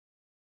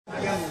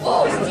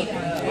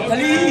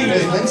Kalihi.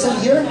 Is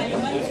Vincent here?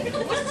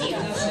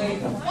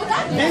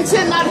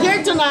 Vincent not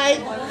here tonight.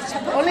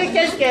 Only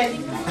Ken.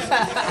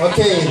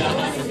 Okay,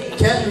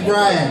 Kent and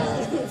Brian,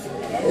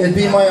 it'd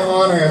be my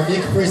honor if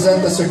you could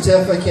present the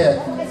certificate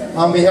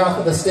on behalf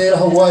of the state of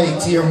Hawaii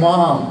to your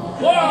mom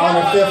on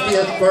her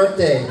 50th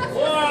birthday.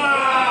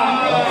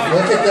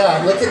 Look at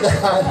that, look at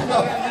that.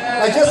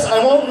 I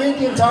won't read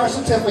the entire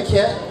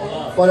certificate,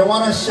 but I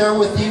want to share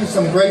with you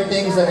some great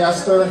things that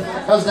Esther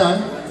has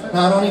done,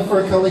 not only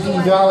for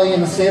Kalihi Valley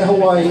and the state of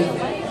Hawaii,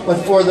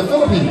 but for the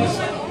Philippines.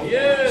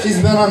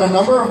 She's been on a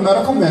number of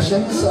medical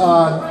missions.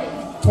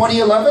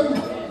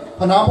 2011,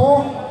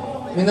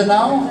 Hanabo,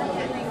 Mindanao,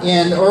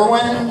 and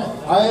Irwin,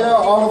 Ida,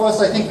 all of us,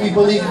 I think we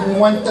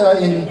went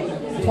in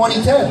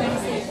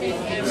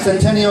 2010,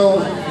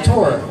 Centennial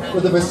Tour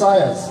with the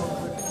Visayas.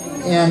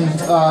 And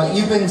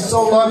you've been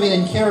so loving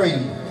and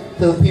caring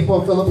to the people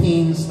of the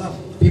Philippines,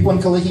 people in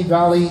Kalihi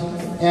Valley,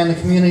 and the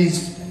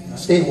communities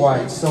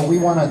statewide. So we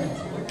want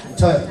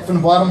to, from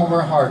the bottom of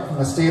our heart, from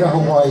the state of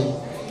Hawaii,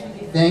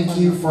 thank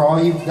you for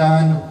all you've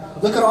done.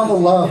 Look at all the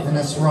love in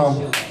this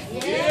room.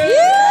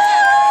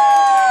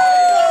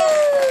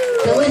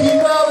 Kalihi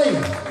Valley,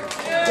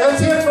 let's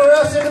hear it for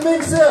Esther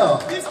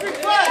Domingcil.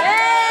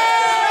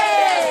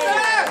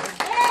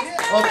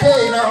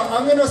 Okay, now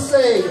I'm going to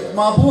say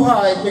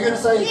Mabuhay, you're going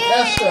to say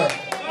Esther.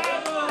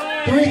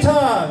 3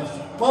 times.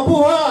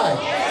 Mabuhay.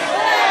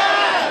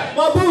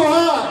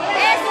 Mabuhay.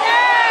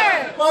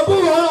 Esther!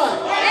 Mabuhay.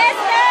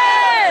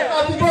 Esther!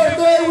 Happy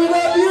birthday, we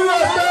love you,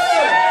 Esther!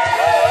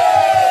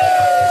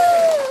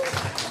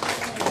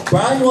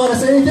 Brian, you want to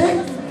say anything?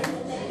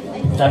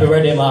 Happy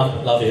birthday,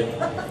 Mom. Love you.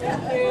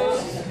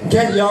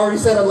 Kent, you already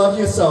said I love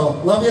you,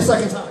 so love you a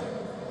second time.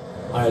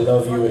 I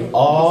love you with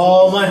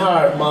all my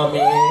heart, Mommy.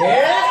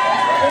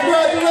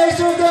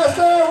 Congratulations,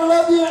 Esther, we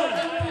love you.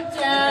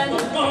 I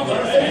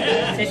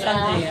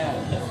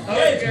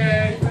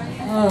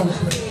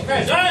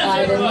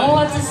don't know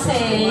what to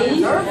say.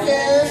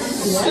 Nervous.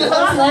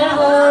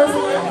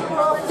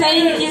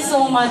 Thank you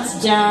so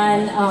much,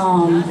 John.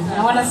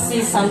 I want to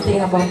say something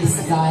about this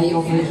guy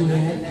over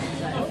here.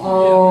 I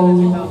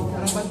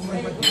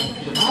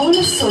want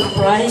to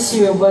surprise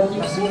you, but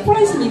you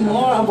surprised me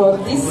more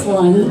about this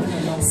one.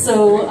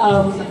 So,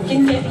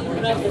 can you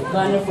grab the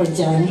banner for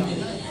John?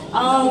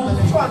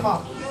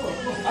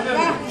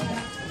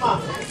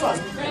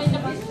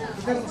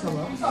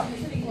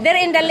 They're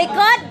in the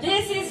likod.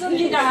 This is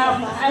only the,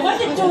 I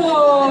wanted to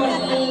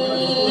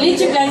let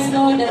you guys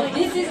know that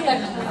this is the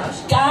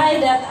guy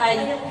that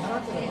I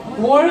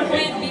worked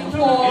with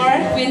before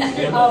when,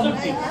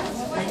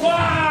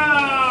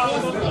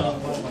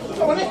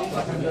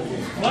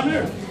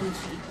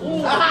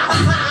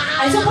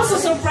 I'm supposed to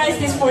surprise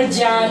this for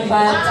John,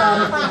 but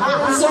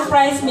he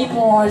surprised me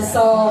more.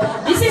 So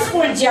this is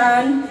for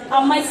John.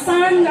 My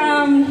son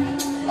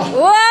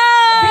Whoa!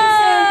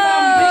 Vincent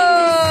bring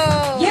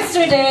this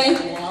yesterday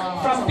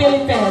from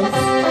Philippines. So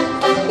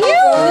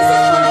this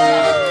is for John.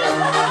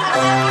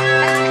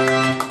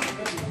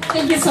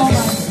 Thank you so much.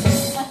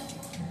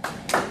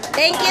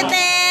 Thank you,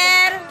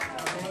 Ter.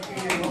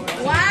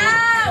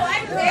 Wow,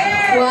 I'm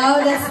there. Wow,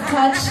 that's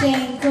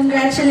touching.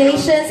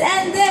 Congratulations.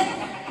 And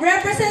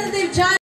Representative John.